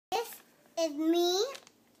is me,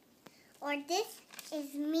 or this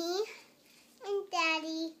is me and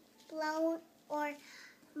Daddy or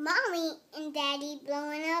Mommy and Daddy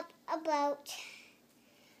blowing up a boat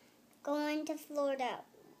going to Florida.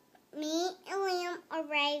 Me and Liam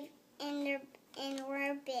arrived and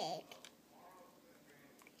we're big.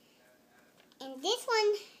 And this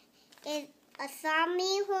one is a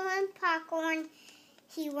zombie holding popcorn.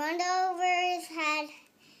 He runs over his head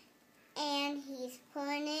and he's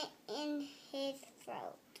putting it in his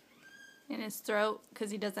throat. In his throat because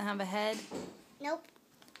he doesn't have a head? Nope.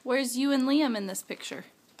 Where's you and Liam in this picture?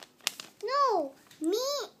 No, me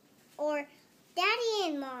or Daddy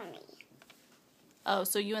and Mommy. Oh,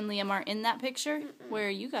 so you and Liam aren't in that picture? Mm-mm. Where are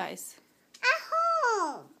you guys? At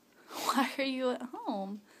home. Why are you at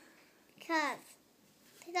home? Because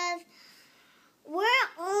we're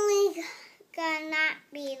only gonna not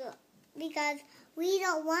be, because we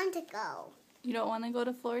don't want to go. You don't want to go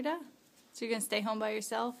to Florida? So you're going to stay home by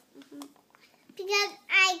yourself? Mm-hmm. Because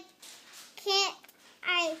I think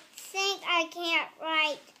I can't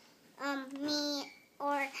write me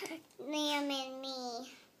or Liam and me.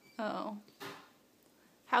 Oh.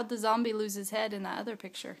 How'd the zombie lose his head in that other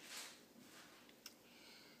picture?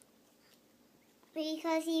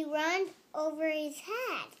 Because he ran over his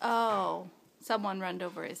head. Oh, someone ran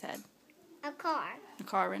over his head. A car. A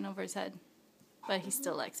car ran over his head. But he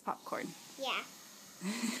still likes popcorn. Yeah.